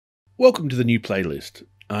Welcome to the new playlist.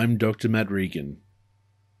 I'm Dr. Matt Regan.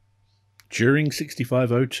 Turing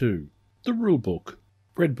 6502, the Rulebook,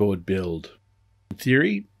 Breadboard build. In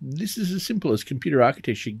theory, this is as simple as computer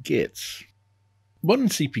architecture gets. Modern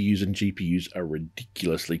CPUs and GPUs are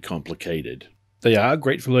ridiculously complicated. They are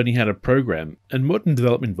great for learning how to program, and modern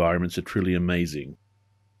development environments are truly amazing.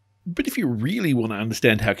 But if you really want to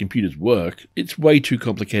understand how computers work, it's way too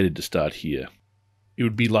complicated to start here. It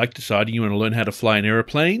would be like deciding you want to learn how to fly an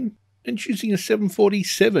aeroplane and choosing a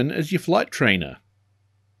 747 as your flight trainer.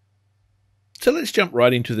 So let's jump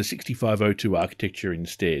right into the 6502 architecture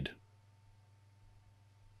instead.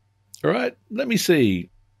 Alright, let me see.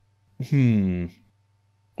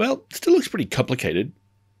 Well, it still looks pretty complicated.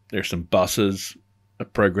 There are some buses, a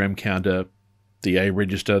program counter, the A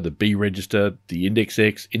register, the B register, the index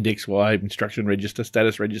X, index Y, instruction register,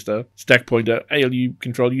 status register, stack pointer, ALU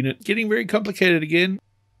control unit. Getting very complicated again.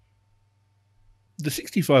 The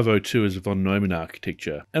 6502 is a von Neumann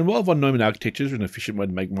architecture, and while von Neumann architectures are an efficient way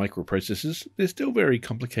to make microprocessors, they're still very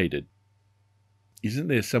complicated. Isn't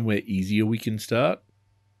there somewhere easier we can start?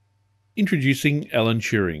 Introducing Alan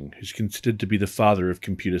Turing, who's considered to be the father of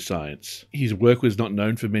computer science. His work was not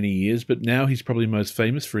known for many years, but now he's probably most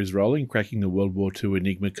famous for his role in cracking the World War II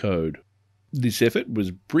Enigma code. This effort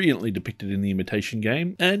was brilliantly depicted in The Imitation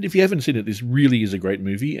Game, and if you haven't seen it, this really is a great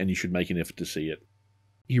movie and you should make an effort to see it.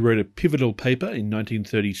 He wrote a pivotal paper in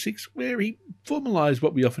 1936 where he formalised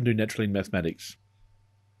what we often do naturally in mathematics.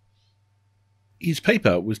 His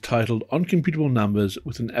paper was titled Uncomputable Numbers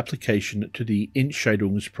with an Application to the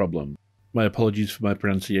Entscheidungs problem. My apologies for my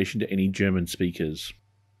pronunciation to any German speakers.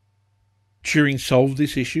 Turing solved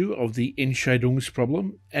this issue of the Entscheidungs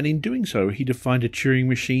problem, and in doing so he defined a Turing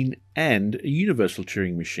machine and a universal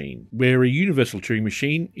Turing machine, where a universal Turing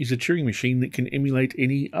machine is a Turing machine that can emulate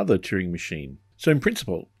any other Turing machine. So in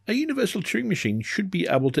principle, a universal Turing machine should be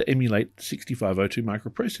able to emulate the 6502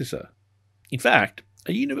 microprocessor. In fact,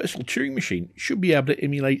 a universal Turing machine should be able to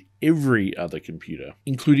emulate every other computer,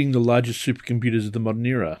 including the largest supercomputers of the modern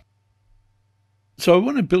era. So I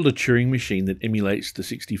want to build a Turing machine that emulates the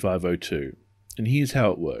 6502, and here's how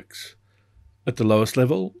it works. At the lowest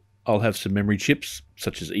level, I'll have some memory chips,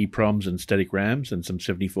 such as EEPROMs and static RAMs and some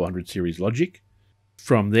 7400 series logic.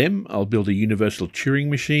 From them, I'll build a universal Turing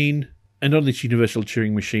machine, and on this universal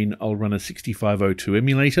Turing machine, I'll run a 6502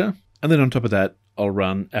 emulator, and then on top of that, I'll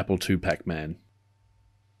run Apple II Pac-Man.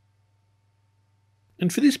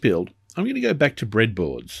 And for this build, I'm going to go back to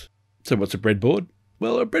breadboards. So what's a breadboard?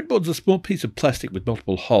 Well, a breadboard's a small piece of plastic with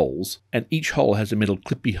multiple holes, and each hole has a metal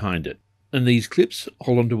clip behind it. And these clips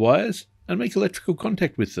hold onto wires and make electrical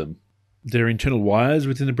contact with them. There are internal wires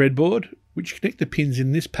within the breadboard, which connect the pins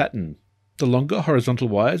in this pattern. The longer horizontal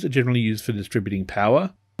wires are generally used for distributing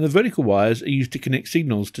power, and the vertical wires are used to connect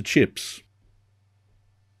signals to chips.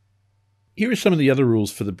 Here are some of the other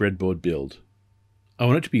rules for the breadboard build. I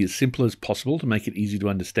want it to be as simple as possible to make it easy to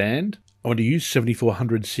understand. I want to use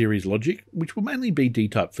 7400 series logic, which will mainly be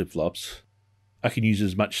D-type flip-flops. I can use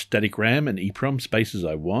as much static RAM and EEPROM space as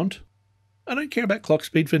I want. I don't care about clock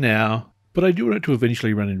speed for now, but I do want it to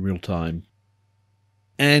eventually run in real time.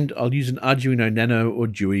 And I'll use an Arduino Nano or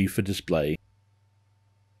Dewey for display.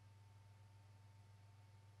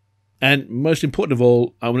 And most important of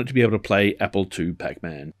all, I want it to be able to play Apple II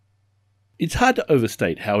Pac-Man. It's hard to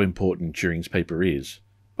overstate how important Turing's paper is,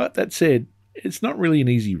 but that said, it's not really an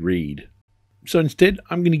easy read. So instead,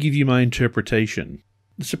 I'm going to give you my interpretation.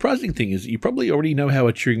 The surprising thing is that you probably already know how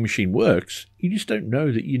a Turing machine works, you just don't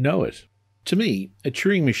know that you know it. To me, a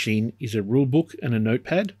Turing machine is a rulebook and a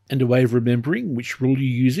notepad, and a way of remembering which rule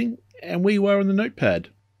you're using and where you are on the notepad.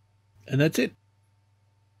 And that's it.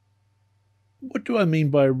 What do I mean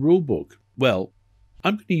by a rulebook? Well,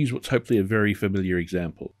 I'm going to use what's hopefully a very familiar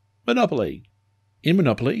example. Monopoly. In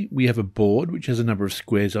Monopoly, we have a board which has a number of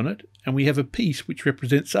squares on it, and we have a piece which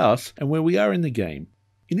represents us and where we are in the game.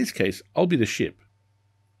 In this case, I'll be the ship.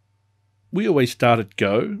 We always start at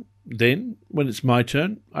go, then, when it's my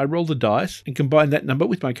turn, I roll the dice and combine that number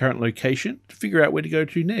with my current location to figure out where to go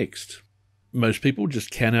to next. Most people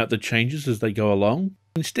just count out the changes as they go along.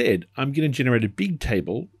 Instead, I'm going to generate a big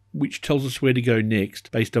table which tells us where to go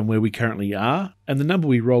next based on where we currently are and the number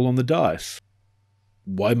we roll on the dice.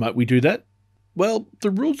 Why might we do that? Well, the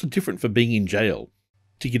rules are different for being in jail.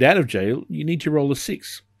 To get out of jail, you need to roll a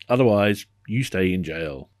 6, otherwise you stay in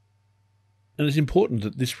jail. And it's important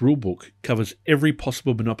that this rulebook covers every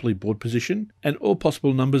possible Monopoly board position and all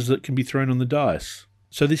possible numbers that can be thrown on the dice.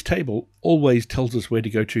 So this table always tells us where to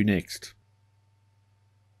go to next.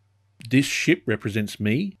 This ship represents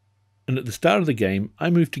me, and at the start of the game, I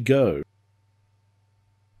move to go.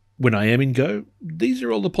 When I am in Go, these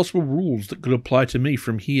are all the possible rules that could apply to me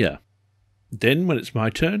from here. Then, when it's my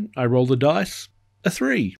turn, I roll the dice, a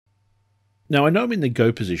 3. Now I know I'm in the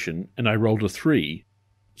go position, and I rolled a 3,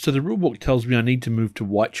 so the rulebook tells me I need to move to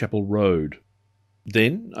Whitechapel Road.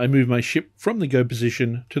 Then, I move my ship from the go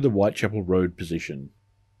position to the Whitechapel Road position.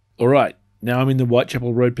 Alright, now I'm in the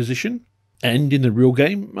Whitechapel Road position, and in the real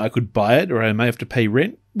game, I could buy it or I may have to pay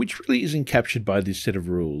rent, which really isn't captured by this set of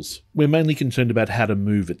rules. We're mainly concerned about how to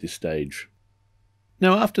move at this stage.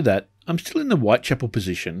 Now after that, I'm still in the Whitechapel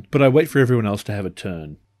position, but I wait for everyone else to have a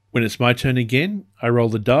turn. When it's my turn again, I roll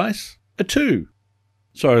the dice, a 2.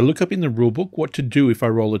 So I look up in the rulebook what to do if I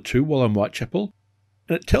roll a 2 while I'm Whitechapel,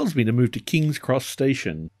 and it tells me to move to King's Cross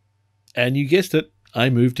Station. And you guessed it, I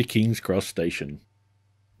moved to King's Cross Station.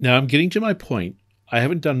 Now I'm getting to my point. I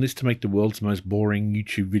haven't done this to make the world's most boring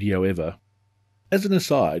YouTube video ever. As an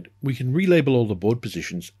aside, we can relabel all the board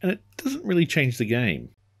positions and it doesn't really change the game.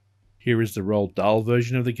 Here is the Roald Dahl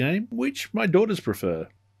version of the game, which my daughters prefer.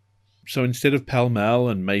 So instead of Pall Mall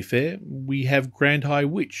and Mayfair, we have Grand High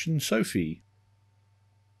Witch and Sophie.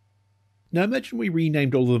 Now imagine we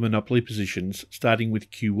renamed all the Monopoly positions starting with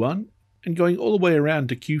Q1 and going all the way around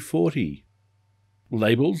to Q40.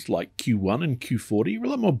 Labels like Q1 and Q40 are a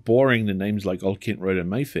lot more boring than names like Old Kent Road and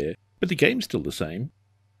Mayfair, but the game's still the same.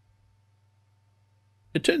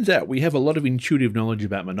 It turns out we have a lot of intuitive knowledge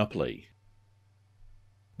about Monopoly.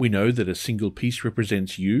 We know that a single piece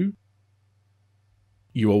represents you.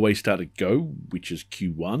 You always start at Go, which is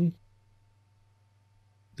Q1.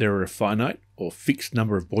 There are a finite or fixed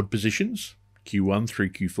number of board positions, Q1 through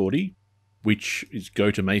Q40, which is Go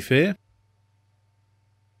to Mayfair.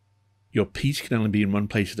 Your piece can only be in one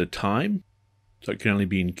place at a time, so it can only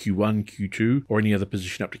be in Q1, Q2, or any other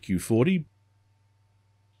position up to Q40.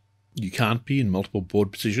 You can't be in multiple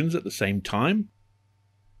board positions at the same time.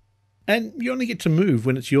 And you only get to move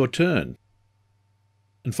when it's your turn.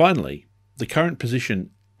 And finally, the current position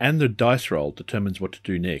and the dice roll determines what to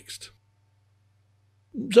do next.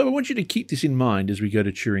 So I want you to keep this in mind as we go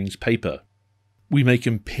to Turing's paper. We may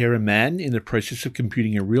compare a man in the process of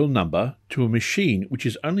computing a real number to a machine which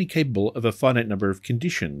is only capable of a finite number of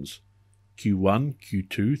conditions, Q1,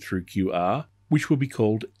 Q2 through QR, which will be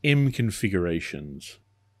called M configurations.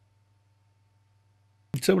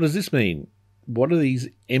 So what does this mean? What are these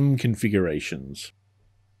M configurations?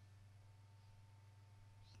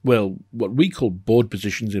 Well, what we call board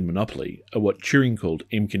positions in Monopoly are what Turing called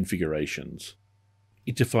M configurations.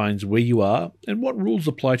 It defines where you are and what rules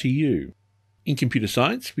apply to you. In computer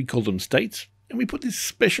science, we call them states, and we put this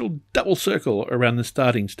special double circle around the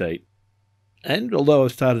starting state. And although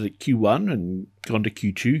I've started at Q1 and gone to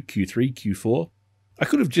Q2, Q3, Q4, I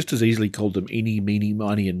could have just as easily called them eeny, meeny,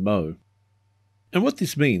 miny, and mo. And what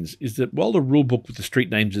this means is that while the rulebook with the street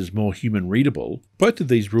names is more human readable, both of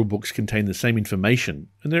these rulebooks contain the same information,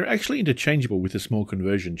 and they're actually interchangeable with a small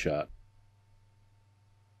conversion chart.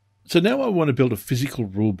 So now I want to build a physical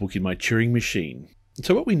rulebook in my Turing machine.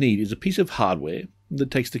 So what we need is a piece of hardware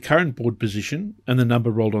that takes the current board position and the number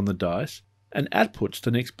rolled on the dice and outputs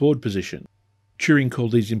the next board position. Turing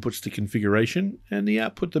called these inputs the configuration and the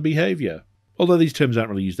output the behaviour, although these terms aren't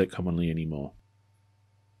really used that commonly anymore.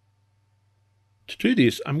 To do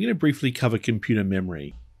this, I'm going to briefly cover computer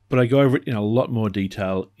memory, but I go over it in a lot more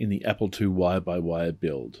detail in the Apple II wire-by-wire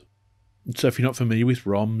build. So if you're not familiar with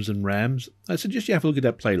ROMs and RAMs, I suggest you have a look at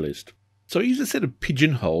that playlist. So I use a set of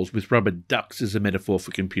pigeonholes with rubber ducks as a metaphor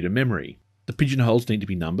for computer memory. The pigeonholes need to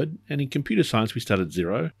be numbered, and in computer science we start at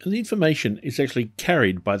 0, and the information is actually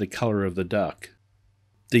carried by the colour of the duck.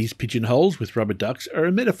 These pigeonholes with rubber ducks are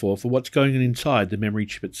a metaphor for what's going on inside the memory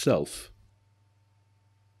chip itself.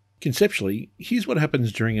 Conceptually, here's what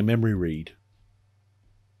happens during a memory read.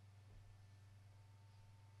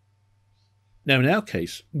 Now in our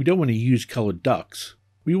case, we don't want to use coloured ducks.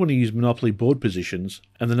 We want to use Monopoly board positions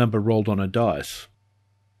and the number rolled on a dice.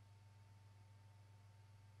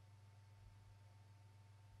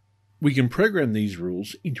 We can program these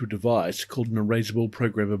rules into a device called an Erasable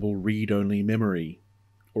Programmable Read-Only Memory,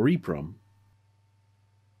 or EEPROM.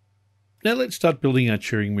 Now let's start building our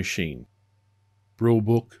Turing machine.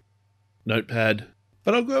 Rulebook, Notepad,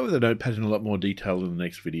 but I'll go over the Notepad in a lot more detail in the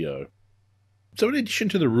next video. So in addition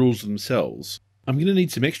to the rules themselves, I'm going to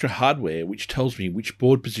need some extra hardware which tells me which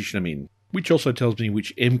board position I'm in, which also tells me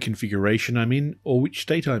which M configuration I'm in or which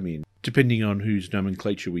state I'm in, depending on whose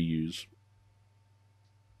nomenclature we use.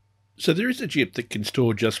 So there is a chip that can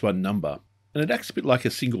store just one number, and it acts a bit like a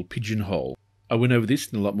single pigeonhole. I went over this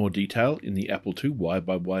in a lot more detail in the Apple II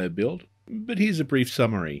wire-by-wire build, but here's a brief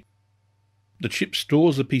summary. The chip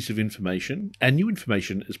stores a piece of information, and new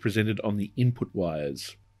information is presented on the input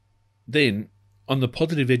wires. Then, on the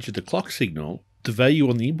positive edge of the clock signal, The value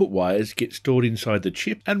on the input wires gets stored inside the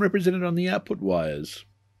chip and represented on the output wires.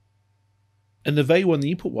 And the value on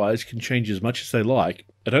the input wires can change as much as they like.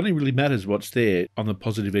 It only really matters what's there on the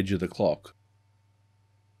positive edge of the clock.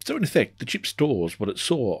 So in effect, the chip stores what it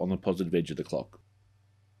saw on the positive edge of the clock.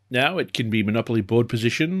 Now it can be monopoly board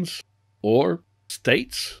positions, or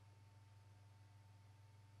states,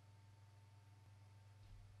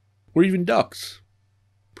 or even ducks,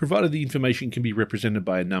 provided the information can be represented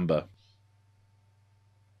by a number.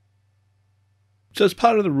 So as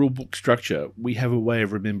part of the rulebook structure, we have a way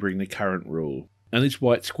of remembering the current rule, and this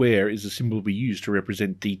white square is the symbol we use to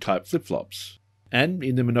represent D-type flip-flops. And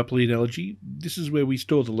in the monopoly analogy, this is where we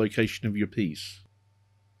store the location of your piece.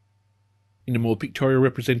 In a more pictorial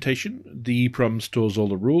representation, the EEPROM stores all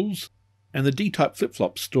the rules, and the D-type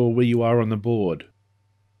flip-flops store where you are on the board.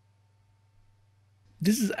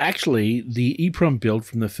 This is actually the EEPROM build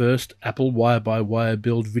from the first Apple wire-by-wire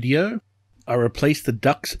build video. I replaced the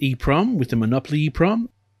ducks EEPROM with the monopoly EEPROM,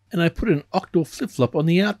 and I put an octal flip-flop on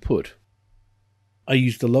the output. I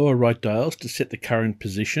used the lower right dials to set the current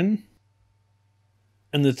position,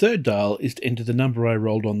 and the third dial is to enter the number I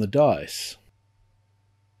rolled on the dice.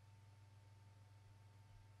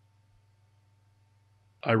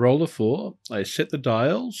 I roll a 4, I set the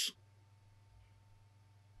dials,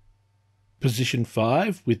 position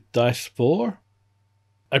 5 with dice 4,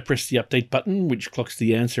 I press the update button which clocks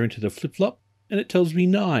the answer into the flip-flop, and it tells me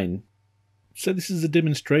 9. So this is a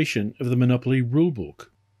demonstration of the Monopoly rulebook.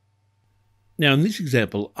 Now in this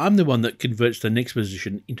example, I'm the one that converts the next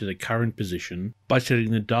position into the current position by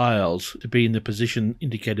setting the dials to be in the position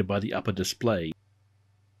indicated by the upper display.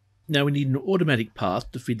 Now we need an automatic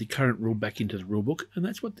path to feed the current rule back into the rulebook, and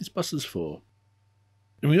that's what this bus is for.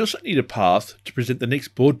 And we also need a path to present the next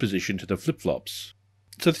board position to the flip-flops.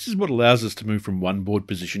 So this is what allows us to move from one board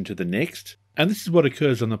position to the next, and this is what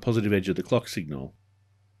occurs on the positive edge of the clock signal.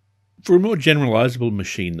 For a more generalizable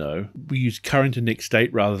machine though, we use current and next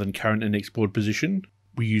state rather than current and next board position,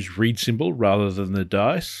 we use read symbol rather than the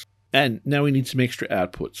dice, and now we need some extra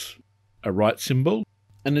outputs. A write symbol,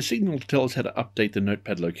 and a signal to tell us how to update the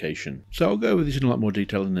Notepad location. So I'll go over this in a lot more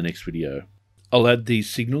detail in the next video. I'll add these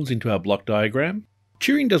signals into our block diagram.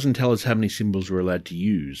 Turing doesn't tell us how many symbols we're allowed to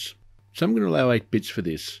use, so I'm going to allow 8 bits for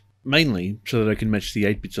this, mainly so that I can match the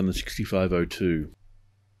 8 bits on the 6502.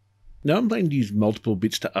 Now I'm planning to use multiple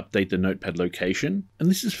bits to update the Notepad location, and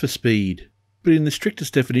this is for speed. But in the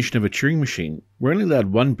strictest definition of a Turing machine, we're only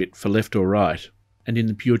allowed 1 bit for left or right, and in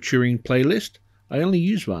the pure Turing playlist, I only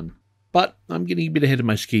use 1. But I'm getting a bit ahead of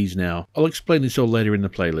my skis now. I'll explain this all later in the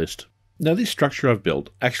playlist. Now this structure I've built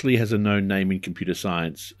actually has a known name in computer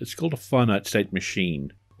science. It's called a finite state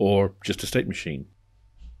machine, or just a state machine.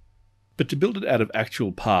 But to build it out of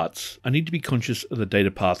actual parts, I need to be conscious of the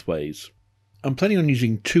data pathways. I'm planning on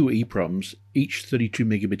using 2 EEPROMs, each 32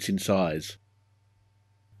 megabits in size.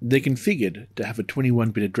 They're configured to have a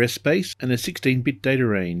 21-bit address space and a 16-bit data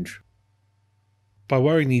range. By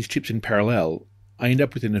wiring these chips in parallel, I end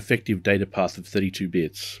up with an effective data path of 32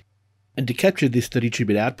 bits. And to capture this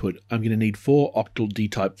 32-bit output, I'm going to need 4 octal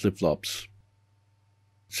D-type flip-flops.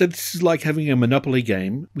 So this is like having a Monopoly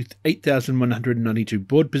game with 8,192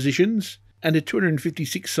 board positions and a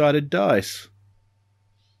 256-sided dice.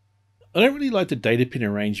 I don't really like the data pin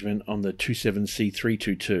arrangement on the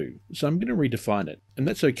 27C322, so I'm going to redefine it, and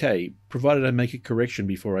that's okay, provided I make a correction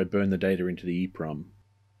before I burn the data into the EEPROM.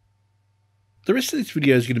 The rest of this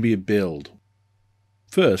video is going to be a build.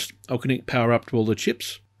 First, I'll connect power up to all the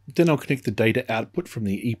chips, then I'll connect the data output from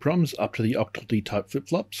the EEPROMs up to the octal D-type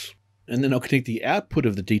flip-flops, and then I'll connect the output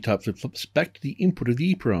of the D-type flip-flops back to the input of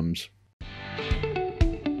the EEPROMs.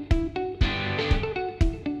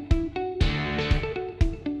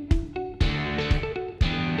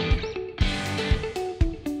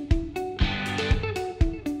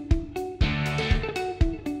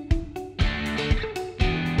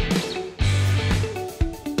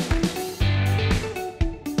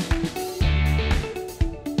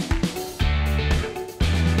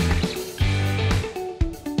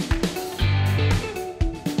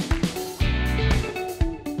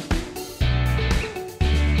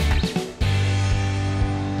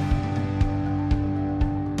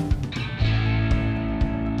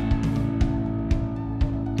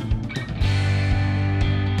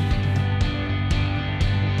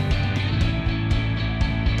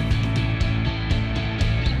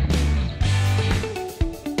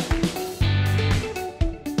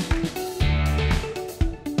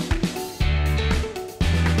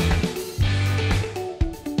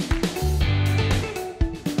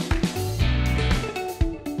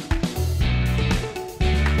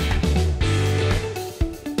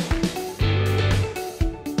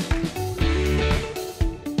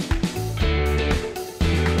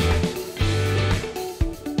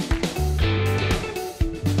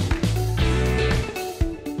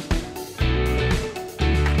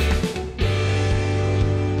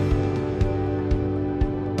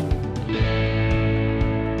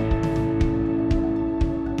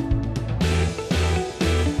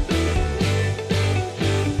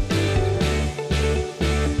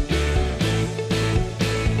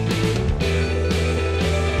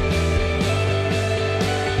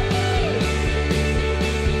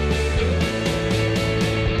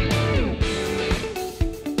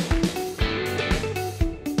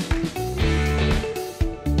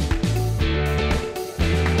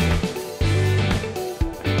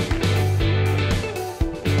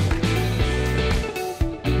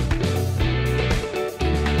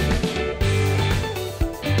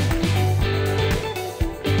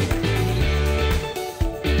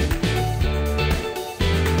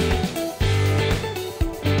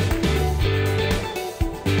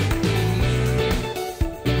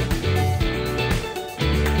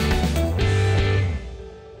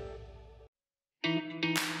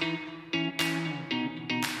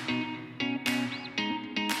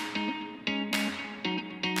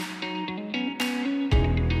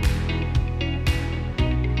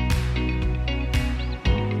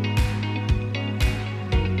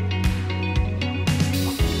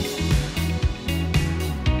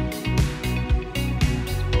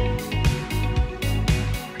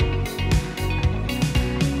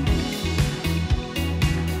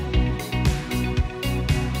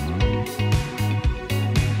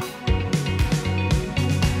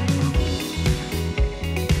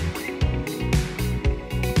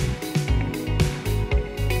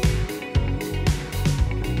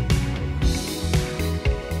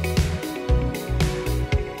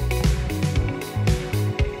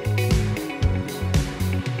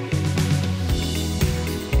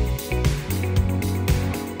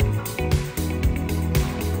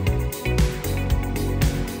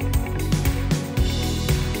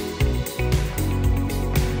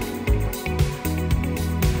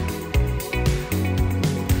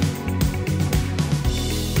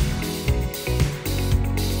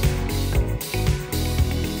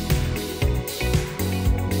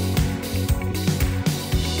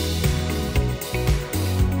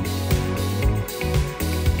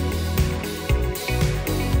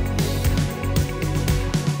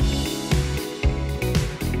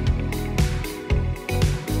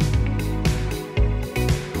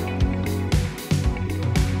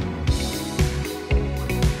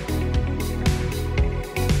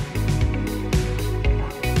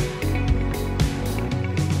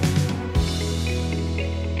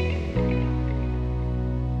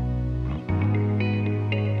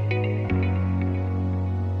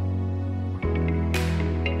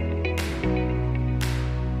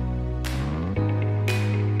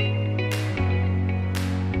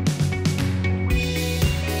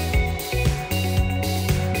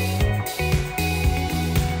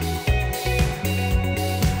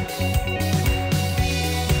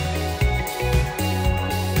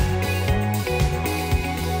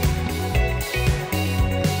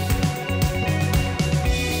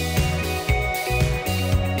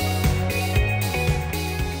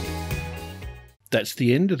 That's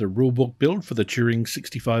the end of the rulebook build for the Turing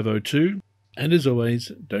 6502, and as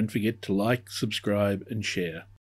always, don't forget to like, subscribe and share.